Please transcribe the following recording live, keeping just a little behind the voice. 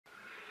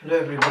Hello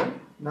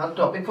everyone. Now the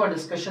topic for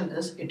discussion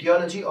is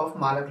etiology of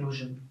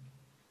malocclusion.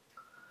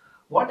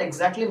 What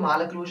exactly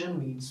malocclusion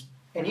means?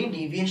 Any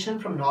deviation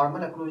from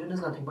normal occlusion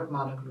is nothing but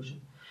malocclusion.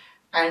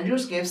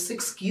 Andrews gave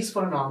 6 keys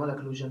for a normal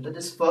occlusion. That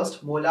is,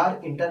 first, molar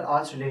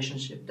inter-arch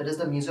relationship. That is,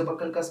 the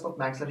mesobuccal cusp of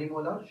maxillary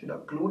molar should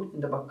occlude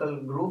in the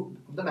buccal groove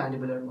of the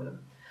mandibular molar.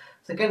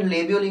 Second,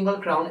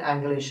 labiolingual crown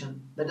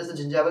angulation. That is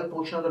the gingival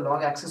portion of the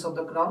long axis of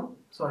the crown.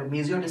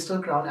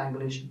 Mesiodistal crown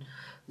angulation.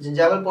 The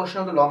gingival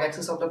portion of the long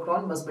axis of the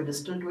crown must be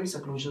distal to its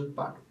occlusal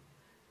part.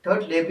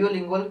 Third,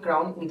 labiolingual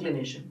crown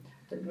inclination.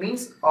 That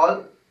means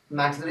all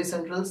maxillary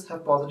centrals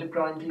have positive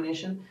crown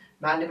inclination.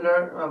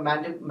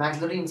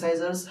 Maxillary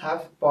incisors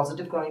have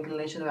positive crown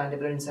inclination.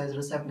 Mandibular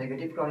incisors have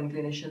negative crown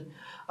inclination.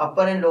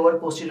 Upper and lower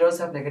posteriors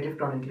have negative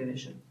crown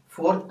inclination.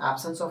 Fourth,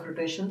 absence of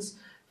rotations.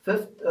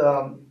 Fifth,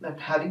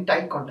 having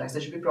tight contacts.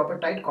 There should be proper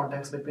tight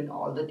contacts between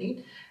all the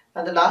teeth.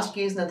 And the last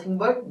key is nothing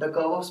but the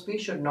curve of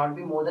speech should not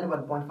be more than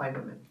 1.5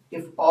 mm.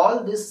 If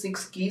all these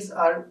 6 keys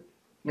are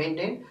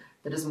maintained,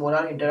 that is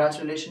molar interarch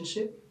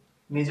relationship,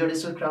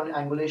 mesiodistal crown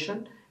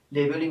angulation,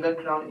 labiolingual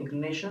crown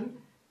inclination,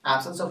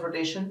 absence of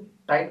rotation,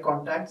 tight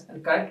contacts,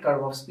 and correct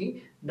curve of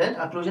speech, then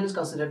occlusion is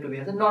considered to be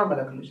as a normal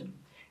occlusion.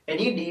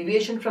 Any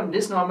deviation from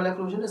this normal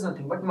occlusion is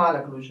nothing but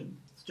malocclusion.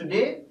 So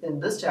today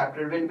in this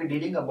chapter we will be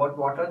dealing about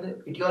what are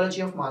the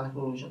etiology of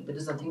malocclusion. That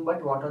is nothing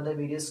but what are the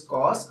various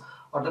cause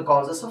or the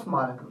causes of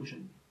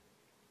malocclusion.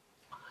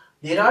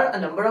 There are a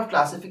number of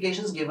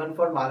classifications given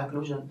for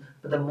malocclusion,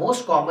 but the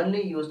most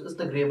commonly used is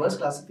the Graeber's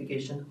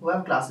classification, who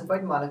have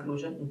classified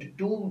malocclusion into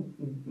two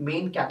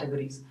main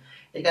categories.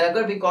 It can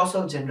occur because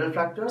of general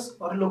factors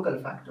or local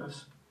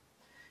factors.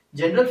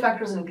 General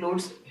factors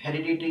includes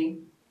heredity,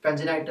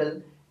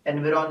 congenital,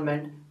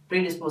 environment,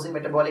 predisposing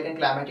metabolic and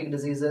climatic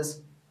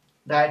diseases,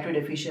 dietary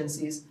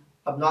deficiencies,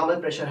 abnormal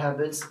pressure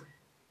habits,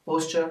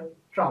 posture,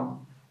 trauma.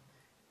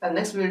 And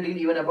next we will deal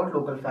even about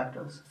local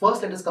factors.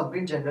 First, let us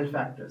complete general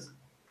factors.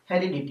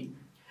 Heredity.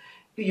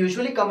 You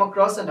usually come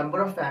across a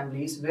number of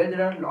families where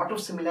there are a lot of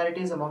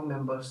similarities among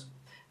members.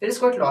 It is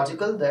quite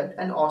logical that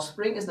an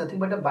offspring is nothing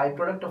but a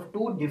byproduct of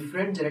two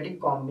different genetic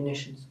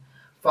combinations.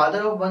 Father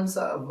of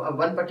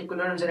one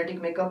particular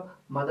genetic makeup,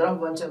 mother of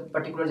one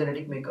particular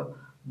genetic makeup.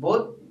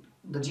 Both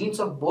the genes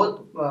of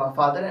both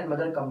father and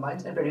mother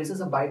combines and produces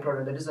a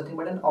byproduct that is nothing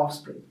but an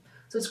offspring.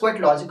 So it's quite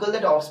logical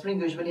that offspring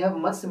usually have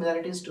much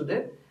similarities to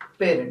their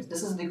parents.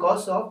 This is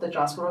because of the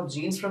transfer of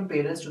genes from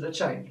parents to the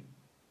child.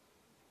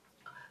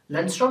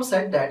 Lundstrom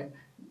said that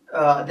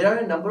there are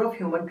a number of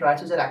human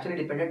traits which are actually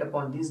dependent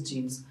upon these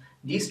genes.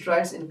 These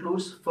traits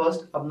include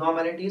first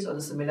abnormalities or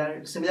the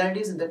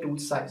similarities in the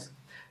tooth size.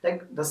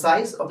 Like the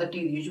size of the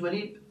teeth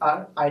usually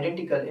are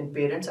identical in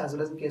parents as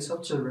well as in case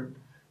of children.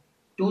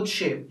 Tooth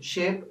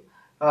shape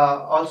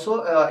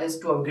also is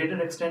to a greater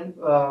extent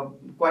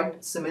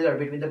quite similar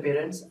between the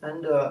parents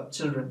and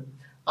children.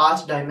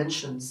 Arch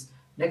dimensions.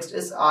 Next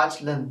is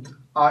arch length,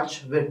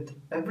 arch width.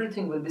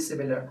 Everything will be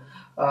similar.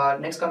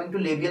 Next, coming to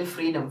labial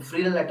freedom,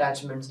 frenal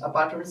attachments.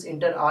 Apart from its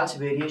inter-arch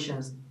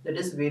variations, that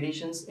is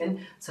variations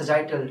in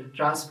sagittal,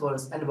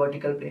 transverse, and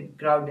vertical plane,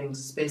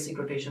 crowdings, spacing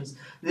rotations.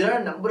 There are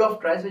a number of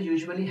traits which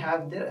usually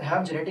have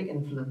genetic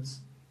influence.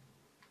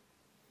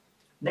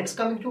 Next,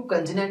 coming to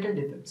congenital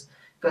defects.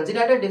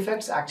 Congenital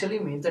defects actually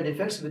means the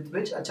defects with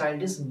which a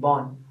child is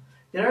born.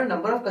 There are a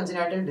number of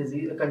congenital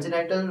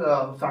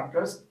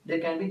factors. There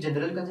can be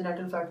general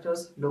congenital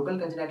factors, local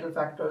congenital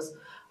factors.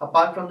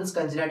 Apart from this,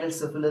 congenital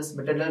syphilis,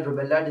 maternal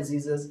rubella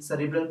diseases,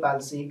 cerebral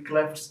palsy,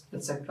 clefts,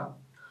 etc.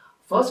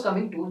 First,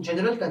 coming to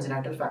general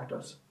congenital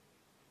factors.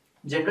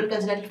 General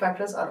congenital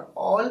factors are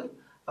all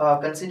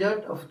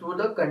considered through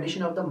the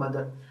condition of the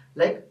mother,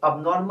 like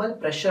abnormal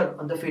pressure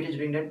on the fetus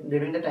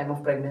during the time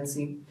of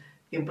pregnancy,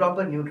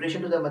 improper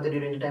nutrition to the mother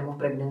during the time of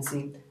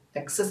pregnancy,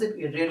 excessive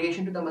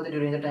irradiation to the mother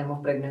during the time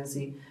of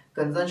pregnancy,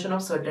 consumption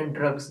of certain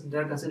drugs, they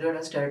are considered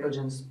as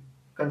teratogens,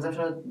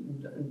 consumption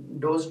of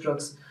dose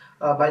drugs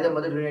by the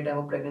mother during the time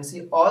of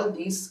pregnancy. All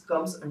these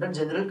comes under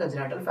general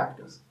congenital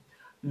factors.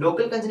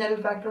 Local congenital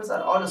factors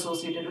are all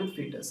associated with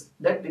fetus.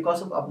 That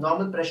because of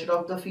abnormal pressure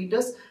of the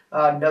fetus,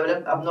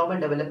 abnormal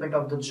development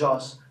of the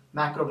jaws,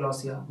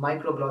 macroglossia,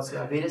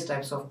 microglossia, various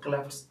types of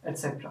clefts,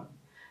 etc.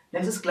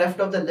 Next is cleft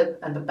of the lip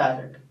and the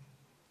palate.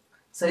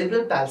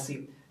 Cerebral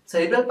palsy.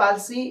 Cerebral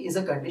palsy is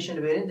a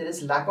condition wherein there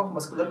is lack of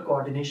muscular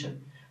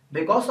coordination.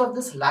 Because of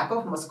this lack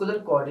of muscular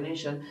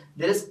coordination,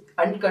 there is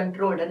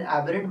uncontrolled and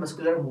aberrant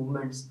muscular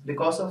movements,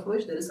 because of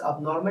which there is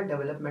abnormal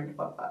development.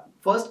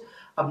 First,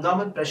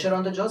 abnormal pressure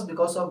on the jaws,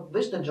 because of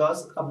which the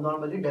jaws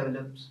abnormally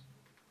develops.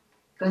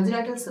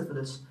 Congenital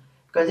syphilis.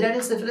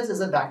 Congenital syphilis is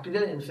a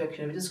bacterial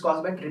infection which is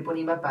caused by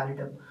Treponema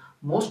pallidum.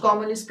 Most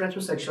commonly spread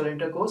through sexual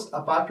intercourse.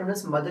 Apart from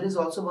this, mother is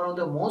also one of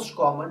the most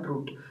common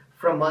route.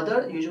 From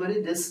mother,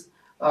 usually this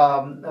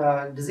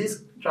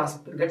disease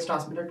gets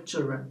transmitted to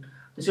children.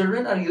 The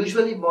children are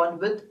usually born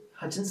with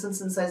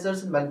Hutchinson's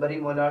incisors and Mulberry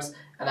molars,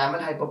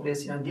 enamel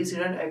hypoplasia. And these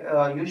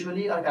children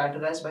usually are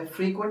characterized by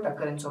frequent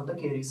occurrence of the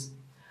caries.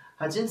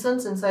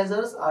 Hutchinson's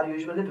incisors are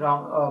usually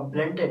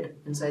blunted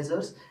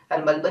incisors,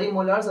 and Mulberry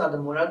molars are the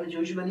molars which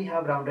usually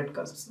have rounded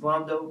cusps.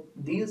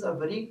 These are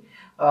very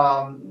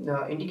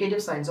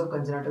indicative signs of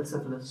congenital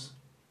syphilis.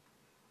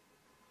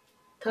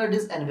 Third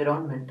is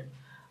environment.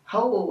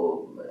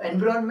 How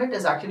environment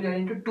is actually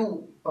divided into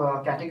two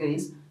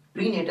categories: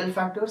 prenatal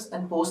factors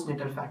and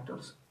postnatal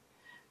factors.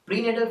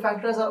 Prenatal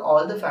factors are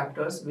all the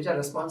factors which are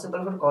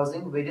responsible for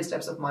causing various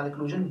types of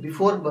malocclusion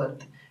before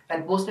birth,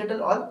 and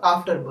postnatal all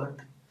after birth.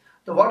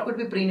 So what could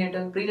be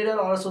prenatal?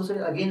 Prenatal are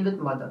associated again with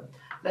mother.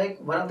 Like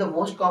one of the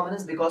most common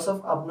is because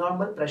of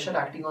abnormal pressure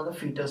acting on the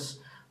fetus.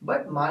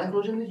 But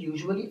malocclusion which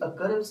usually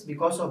occurs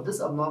because of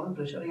this abnormal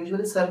pressure are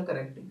usually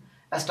self-correcting.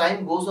 As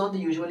time goes on,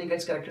 they usually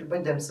gets corrected by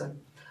themselves.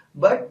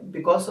 But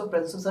because of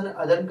presence of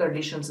other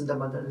conditions in the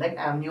mother, like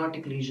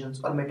amniotic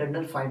lesions or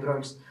maternal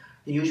fibroids,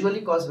 they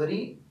usually cause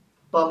very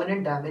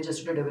permanent damages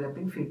to the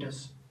developing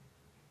fetus.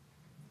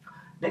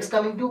 Next,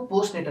 coming to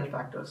postnatal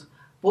factors.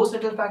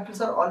 Postnatal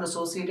factors are all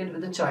associated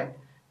with the child.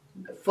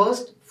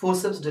 First,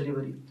 forceps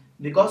delivery.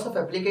 Because of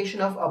application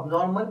of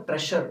abnormal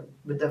pressure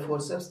with the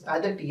forceps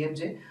at the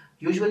TMJ,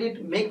 usually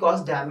it may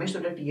cause damage to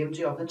the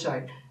TMJ of the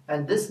child,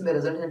 and this may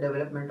result in the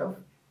development of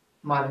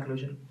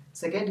malocclusion.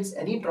 Second is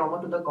any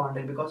trauma to the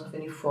condyle because of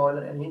any fall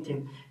or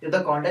anything. If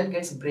the condyle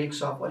gets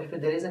breaks off, or if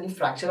there is any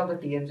fracture of the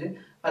TMJ,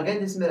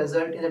 again this may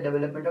result in the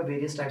development of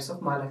various types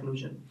of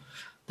malocclusion.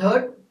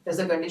 Third is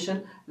the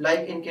condition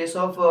like in case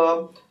of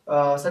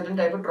certain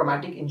type of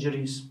traumatic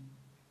injuries.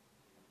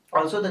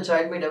 Also, the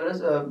child may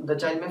develop, the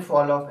child may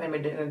fall off and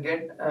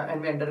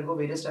may undergo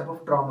various type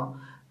of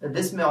trauma.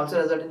 This may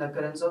also result in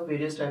occurrence of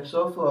various types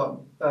of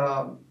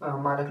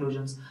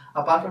malocclusions.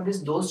 Apart from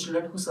this, those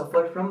children who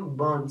suffer from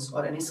burns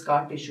or any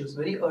scar tissues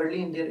very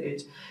early in their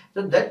age,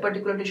 so that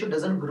particular tissue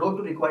doesn't grow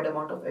to required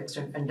amount of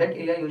extent, and that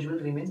area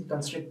usually remains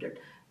constricted.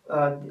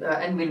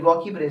 And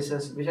Milwaukee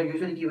braces, which are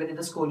usually given in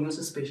the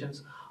scoliosis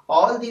patients.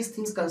 All these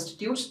things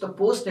constitutes the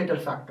postnatal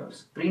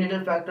factors.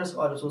 Prenatal factors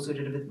are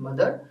associated with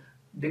mother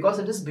because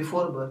it is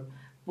before birth.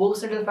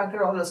 Postnatal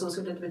factor are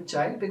associated with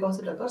child because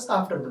it occurs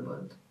after the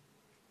birth.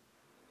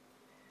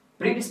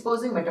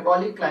 Predisposing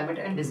metabolic climate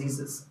and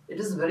diseases. It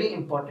is very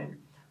important.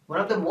 One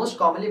of the most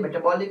commonly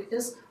metabolic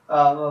is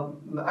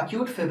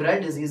acute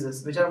febrile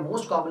diseases, which are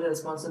most commonly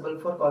responsible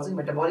for causing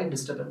metabolic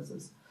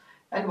disturbances.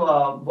 And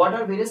what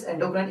are various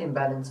endocrine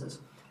imbalances?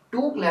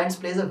 Two glands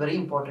plays a very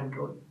important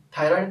role: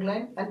 thyroid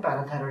gland and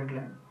parathyroid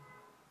gland.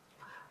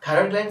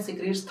 Thyroid gland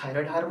secretes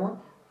thyroid hormone,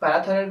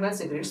 parathyroid gland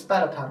secretes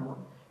parathormone.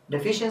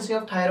 Deficiency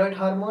of thyroid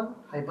hormone,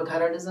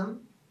 hypothyroidism;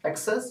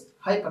 excess,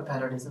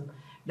 hyperthyroidism.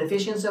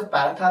 Deficiency of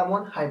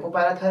parathormone,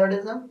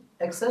 hypoparathyroidism;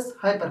 excess,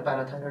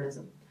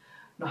 hyperparathyroidism.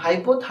 Now,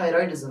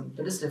 hypothyroidism,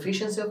 that is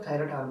deficiency of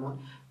thyroid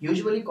hormone,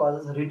 usually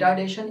causes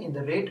retardation in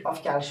the rate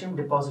of calcium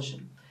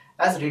deposition.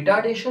 As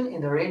retardation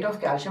in the rate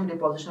of calcium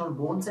deposition on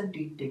bones and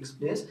teeth takes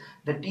place,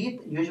 the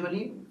teeth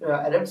usually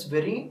erupts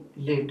very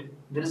late.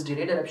 There is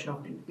delayed eruption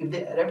of teeth. If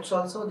they erupts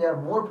also, they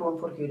are more prone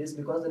for caries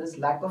because there is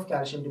lack of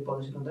calcium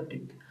deposition on the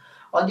teeth.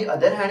 On the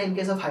other hand, in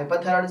case of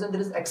hyperthyroidism,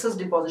 there is excess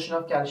deposition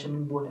of calcium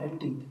in bone and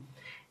teeth.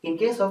 In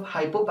case of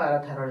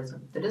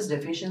hypoparathyroidism, that is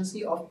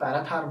deficiency of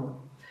parathormone,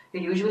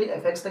 it usually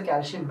affects the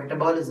calcium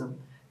metabolism.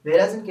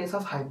 Whereas in case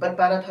of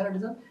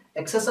hyperparathyroidism,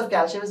 excess of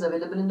calcium is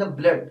available in the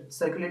blood,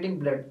 circulating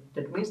blood.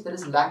 That means there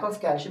is lack of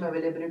calcium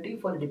availability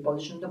for the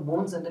deposition of the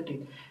bones and the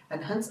teeth,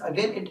 and hence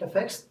again it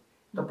affects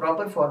the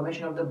proper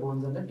formation of the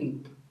bones and the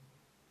teeth.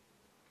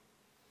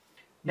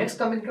 Next,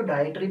 coming to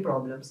dietary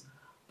problems.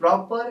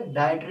 Proper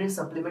dietary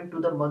supplement to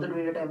the mother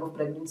during the time of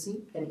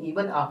pregnancy and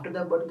even after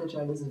the birth of the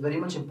child is very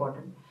much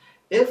important.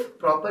 If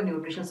proper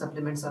nutrition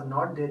supplements are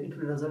not there, it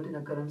will result in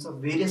occurrence of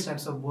various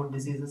types of bone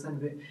diseases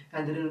and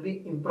there will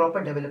be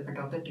improper development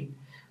of the teeth.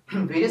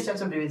 Various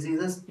types of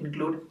diseases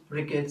include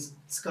rickets,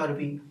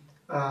 scurvy,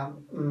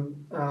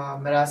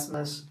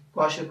 marasmus,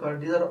 kwashiorkor.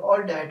 These are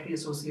all dietary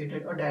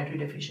associated or dietary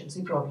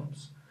deficiency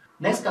problems.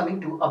 Next,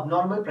 coming to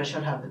abnormal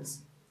pressure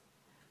habits.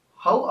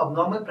 How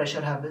abnormal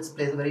pressure habits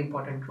plays a very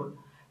important role.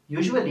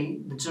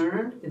 Usually, the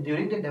children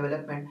during their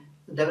development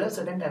develop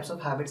certain types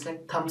of habits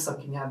like thumb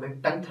sucking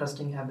habit, tongue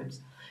thrusting habits.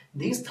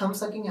 These thumb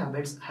sucking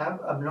habits have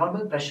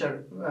abnormal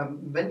pressure.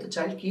 When the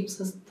child keeps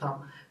his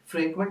thumb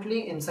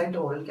frequently inside the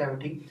oral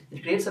cavity,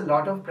 it creates a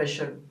lot of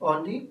pressure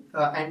on the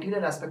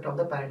anterior aspect of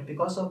the palate.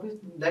 Because of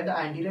that, the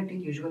anterior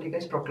teeth usually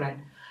gets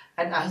proclined,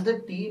 and as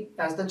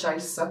the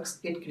child sucks,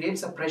 it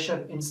creates a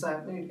pressure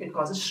inside. It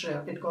causes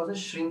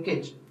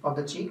shrinkage of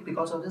the cheek.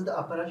 Because of this, the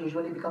upper arch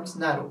usually becomes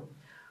narrow.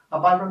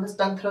 Apart from this,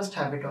 tongue thrust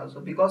habit also.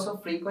 Because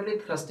of frequently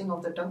thrusting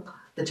of the tongue,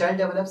 the child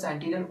develops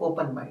anterior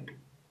open bite.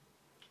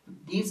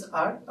 These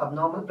are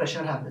abnormal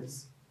pressure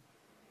habits.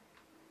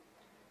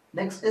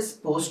 Next is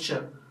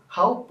posture.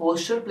 How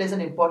posture plays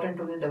an important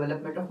role in the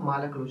development of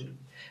malocclusion.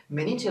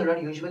 Many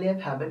children usually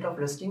have habit of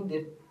resting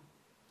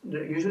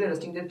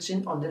their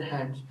chin on their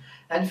hands,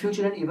 and few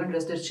children even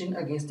rest their chin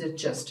against their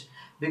chest.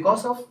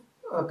 Because of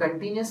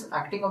continuous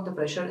acting of the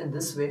pressure in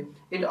this way,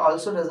 it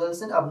also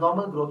results in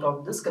abnormal growth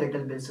of the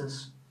skeletal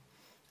basis.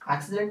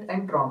 Accident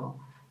and trauma.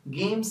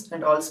 Games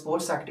and all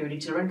sports activity,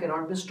 children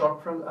cannot be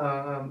stopped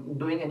from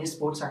doing any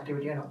sports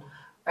activity and all.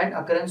 And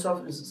occurrence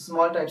of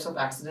small types of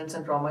accidents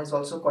and trauma is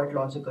also quite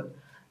logical.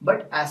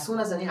 But as soon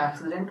as any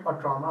accident or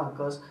trauma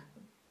occurs,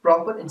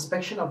 proper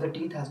inspection of the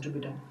teeth has to be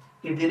done.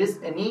 If there is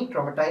any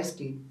traumatized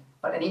teeth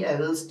or any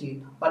Evel's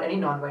teeth or any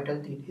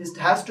non-vital teeth, it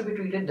has to be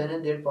treated then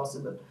and there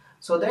possible,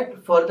 so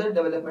that further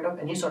development of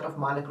any sort of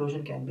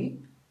malocclusion can be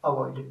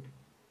avoided.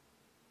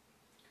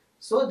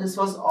 So this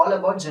was all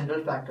about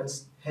general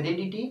factors: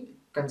 heredity,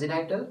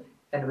 congenital,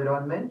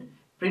 environment,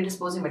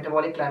 predisposing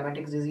metabolic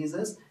climatic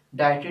diseases,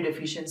 dietary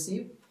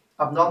deficiency,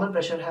 abnormal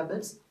pressure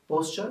habits,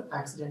 posture,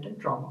 accident and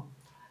trauma.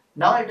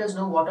 Now let us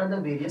know what are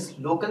the various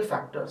local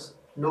factors,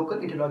 local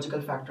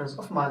etiological factors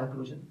of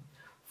malocclusion.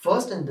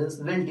 First in this,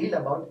 we'll deal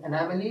about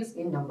anomalies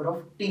in number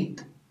of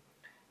teeth.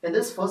 In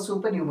this first,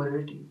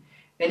 supernumerary teeth.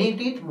 Any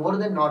teeth more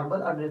than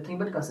normal are nothing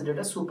but considered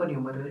as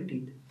supernumerary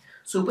teeth.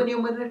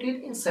 Supernumerary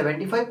teeth in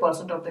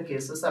 75% of the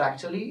cases are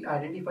actually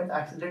identified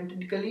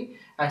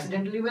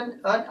accidentally when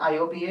an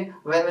IOPA,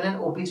 when an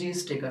OPG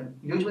is taken.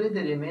 Usually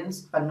they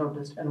remains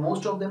unnoticed and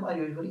most of them are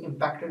usually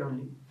impacted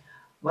only.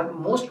 But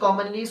most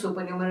commonly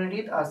supernumerary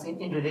teeth are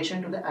seen in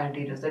relation to the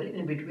anteriors, that is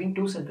in between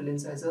two central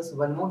incisors,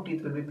 one more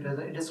teeth will be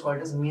present. It is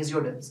called as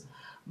mesiodens.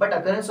 But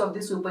occurrence of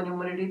this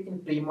supernumerary teeth in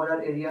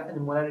premolar area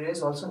and molar area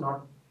is also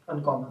not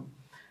uncommon.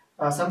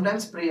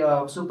 Sometimes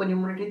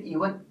supernumerary teeth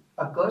even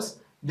occurs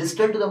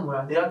distal to the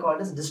molar. They are called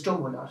as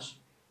distomolars.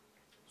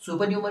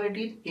 Supernumerary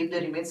teeth, if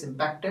they remains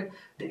impacted,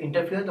 they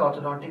interfere with the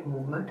orthodontic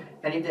movement,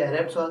 and if they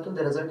erupt also,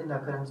 they result in the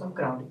occurrence of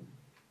crowning.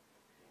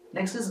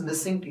 Next is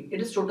missing teeth.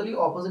 It is totally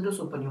opposite to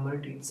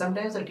supernumerary teeth.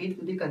 Sometimes the teeth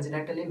will be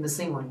congenitally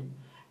missing only.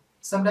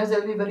 Sometimes they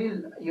will be very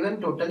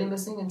even totally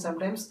missing, and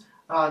sometimes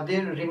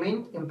they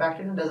remain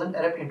impacted and doesn't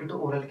erupt into the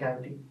oral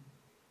cavity.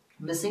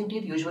 Missing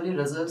teeth usually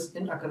results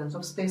in occurrence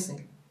of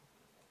spacing.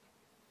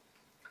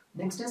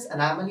 Next is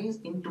anomalies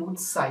in tooth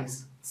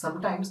size.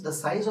 Sometimes the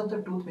size of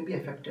the tooth may be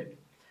affected.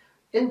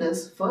 In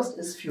this, first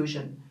is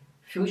fusion.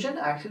 Fusion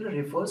actually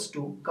refers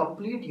to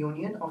complete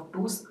union of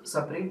two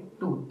separate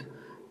tooth.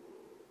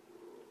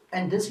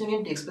 And this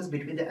union takes place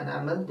between the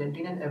enamel,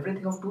 dentine and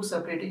everything of two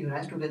separated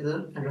unites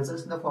together and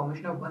results in the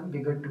formation of one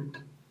bigger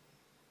tooth.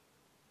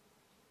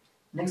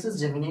 Next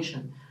is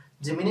gemination.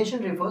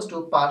 Gemination refers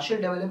to partial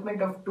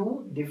development of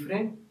two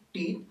different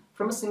teeth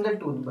from a single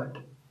tooth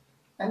bud.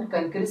 And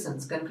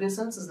concrescence.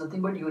 Concrescence is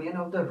nothing but union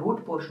of the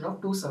root portion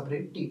of two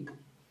separate teeth.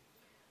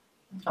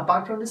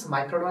 Apart from this,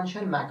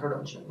 microdontia and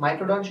macrodontia.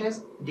 Microdontia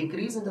is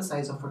decrease in the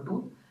size of a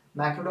tooth.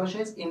 Macrodontia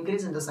is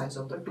increase in the size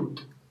of the tooth.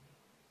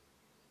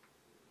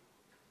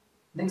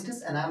 Next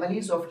is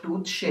anomalies of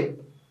tooth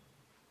shape.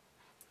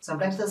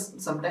 Sometimes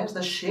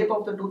the shape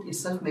of the tooth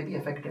itself may be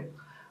affected.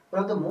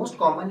 One of the most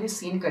commonly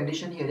seen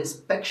condition here is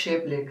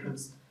peck-shaped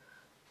laterals.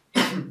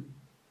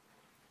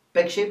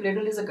 Peck-shaped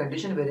lateral is a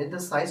condition wherein the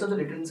size of the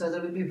lateral incisor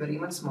will be very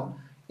much small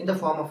in the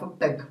form of a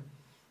peg.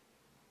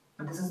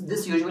 And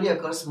this usually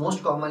occurs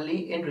most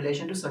commonly in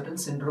relation to certain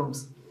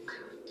syndromes.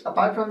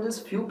 Apart from this,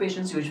 few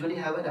patients usually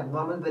have an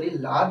abnormal, very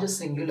large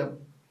cingulum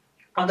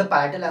on the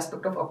parietal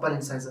aspect of upper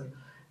incisor.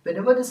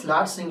 Whenever this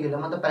large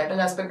cingulum on the parietal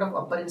aspect of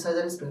upper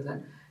incisor is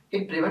present,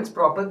 it prevents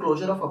proper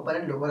closure of upper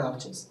and lower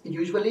arches. It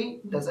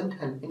usually doesn't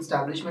help in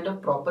establishment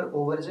of proper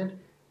overjet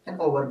and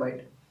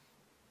overbite.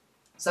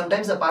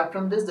 Sometimes apart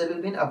from this, there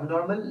will be an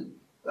abnormal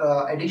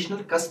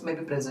additional cusp may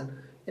be present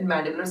in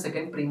mandibular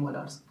second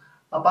premolars.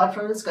 Apart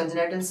from this,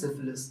 congenital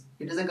syphilis.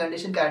 It is a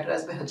condition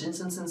characterized by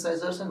Hutchinson's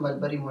incisors and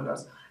Mulberry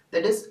molars,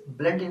 that is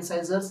blunt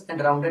incisors and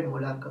rounded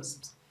molar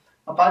cusps.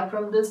 Apart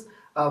from this,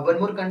 one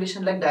more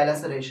condition like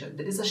dilaceration.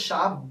 There is a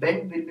sharp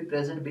bend will be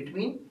present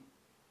between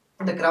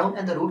the crown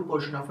and the root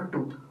portion of a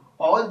tooth.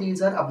 All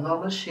these are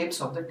abnormal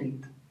shapes of the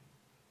teeth.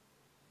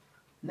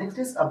 Next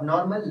is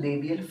abnormal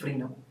labial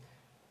frenum.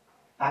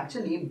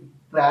 Actually,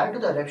 prior to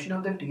the eruption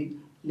of the teeth,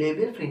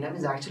 labial frenum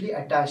is actually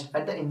attached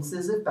at the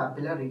incisive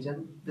papilla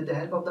region with the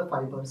help of the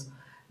fibers.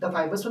 The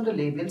fibers from the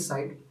labial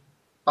side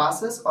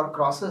passes or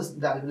crosses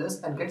the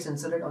alveolus and gets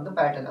inserted on the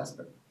parietal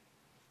aspect.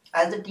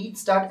 As the teeth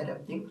start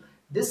erupting,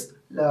 this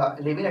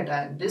labial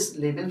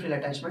frill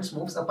attachments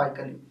moves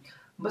apically,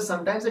 but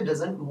sometimes it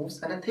doesn't move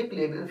and a thick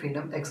labial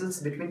frenum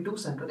exists between two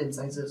central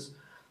incisors.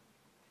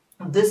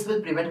 This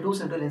will prevent two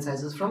central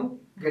incisors from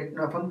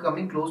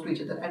coming close to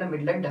each other and a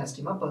midline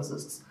diastema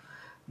persists.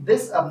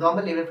 This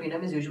abnormal labial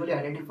frenum is usually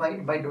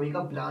identified by doing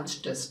a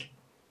Blanche test.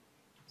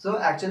 So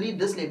actually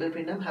this labial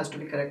frenum has to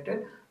be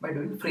corrected by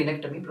doing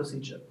frenectomy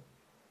procedure.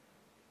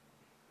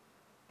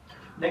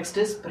 Next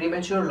is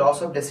premature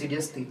loss of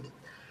deciduous teeth.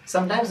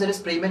 Sometimes there is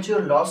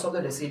premature loss of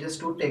the deciduous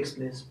tooth takes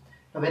place.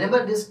 Now,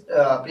 whenever this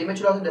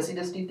premature loss of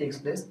deciduous teeth takes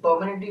place,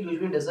 permanent teeth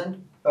usually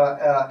doesn't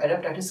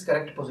adapt at its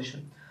correct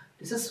position.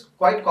 This is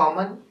quite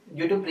common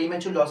due to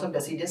premature loss of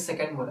deciduous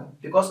second molar.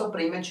 Because of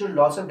premature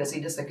loss of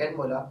deciduous second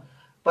molar,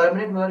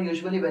 permanent molar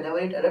usually whenever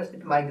it erupts,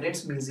 it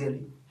migrates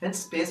mesially. Hence,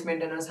 space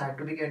maintenance had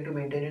to be given to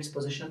maintain its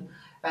position,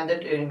 and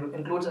that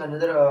includes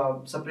another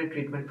separate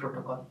treatment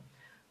protocol.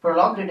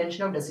 Prolonged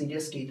retention of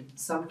deciduous teeth.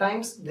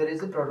 Sometimes there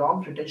is a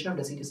prolonged retention of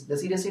deciduous.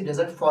 Deciduous teeth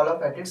doesn't fall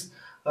off at its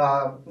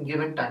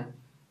given time.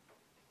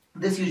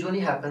 This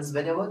usually happens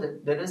whenever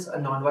there is a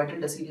non-vital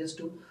deciduous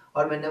tooth,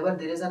 or whenever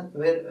there is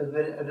where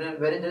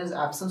there is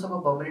absence of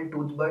a permanent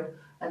tooth bud,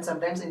 and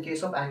sometimes in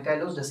case of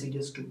ankylosed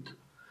deciduous tooth.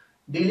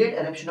 Delayed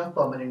eruption of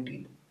permanent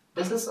teeth.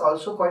 This is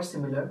also quite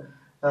similar.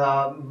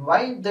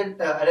 Why the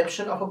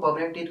eruption of a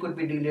permanent teeth could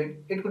be delayed?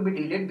 It could be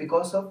delayed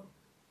because of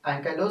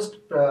ankylosed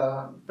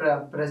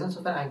presence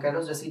of an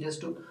ankylosed deciduous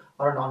tooth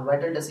or a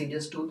non-vital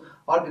deciduous tooth,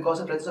 or because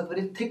of presence of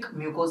very thick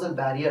mucosal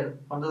barrier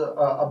on the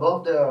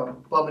above the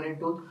permanent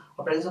tooth,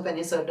 or presence of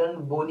any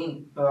certain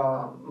bony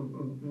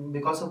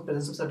because of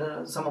presence of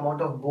certain some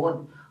amount of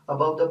bone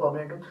above the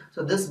permanent tooth.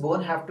 So this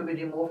bone have to be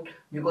removed,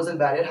 mucosal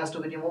barrier has to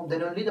be removed,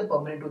 then only the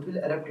permanent tooth will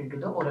erupt into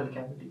the oral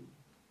cavity.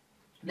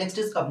 Next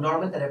is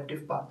abnormal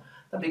eruptive path.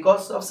 Now,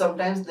 because of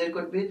sometimes there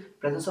could be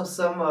presence of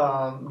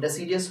some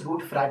deciduous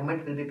root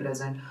fragment will be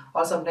present,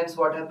 or sometimes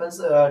what happens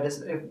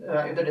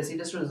if the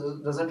deciduous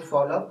root doesn't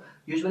fall up,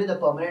 usually the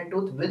permanent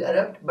tooth will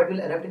erupt, but will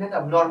erupt in an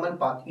abnormal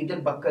path, either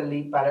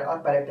buccally or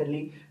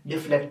palatally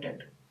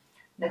deflected.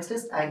 Next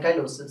is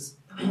ankylosis.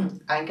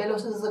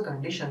 Ankylosis is a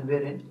condition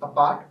wherein a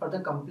part or the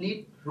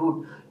complete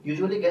root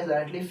usually gets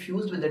directly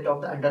fused with that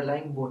of the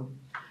underlying bone.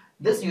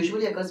 This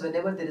usually occurs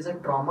whenever there is a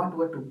trauma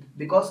to a tooth.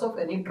 Because of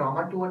any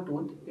trauma to a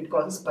tooth, it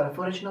causes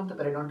perforation of the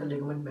periodontal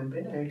ligament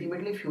membrane, and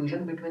ultimately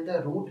fusion between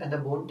the root and the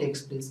bone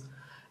takes place.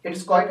 It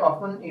is quite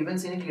often even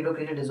seen in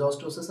cleidocranial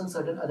dysostosis and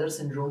certain other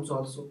syndromes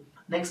also.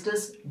 Next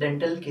is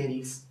dental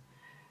caries.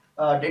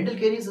 Dental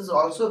caries is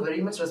also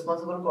very much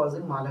responsible for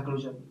causing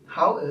malocclusion.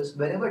 How is,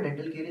 whenever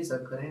dental caries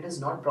occur and it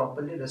is not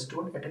properly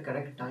restored at a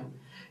correct time,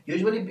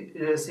 usually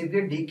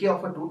severe decay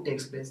of a tooth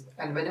takes place,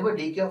 and whenever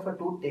decay of a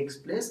tooth takes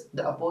place,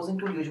 the opposing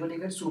tooth usually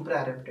gets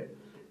supra-erupted.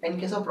 In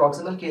case of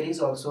proximal caries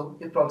also,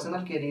 if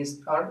proximal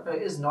caries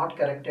is not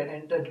corrected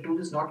and the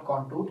tooth is not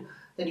contoured,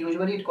 then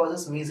usually it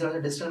causes mesial or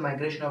the distal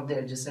migration of the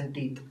adjacent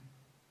teeth.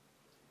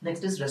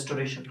 Next is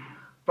restoration.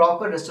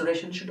 Proper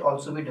restoration should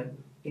also be done.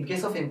 In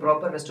case of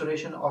improper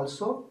restoration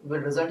also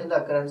will result in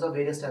the occurrence of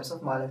various types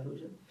of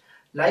malocclusion.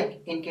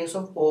 Like in case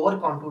of over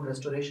contoured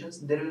restorations,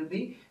 there will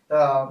be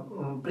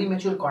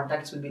premature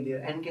contacts will be there.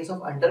 And in case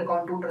of under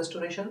contoured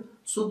restoration,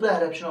 supra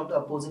eruption of the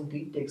opposing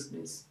teeth takes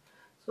place.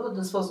 So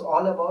this was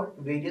all about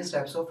various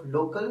types of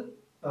local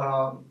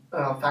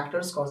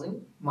factors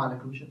causing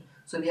malocclusion.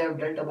 So we have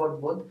dealt about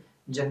both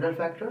general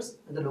factors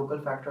and the local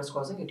factors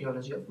causing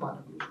etiology of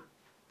malocclusion.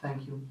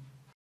 Thank you.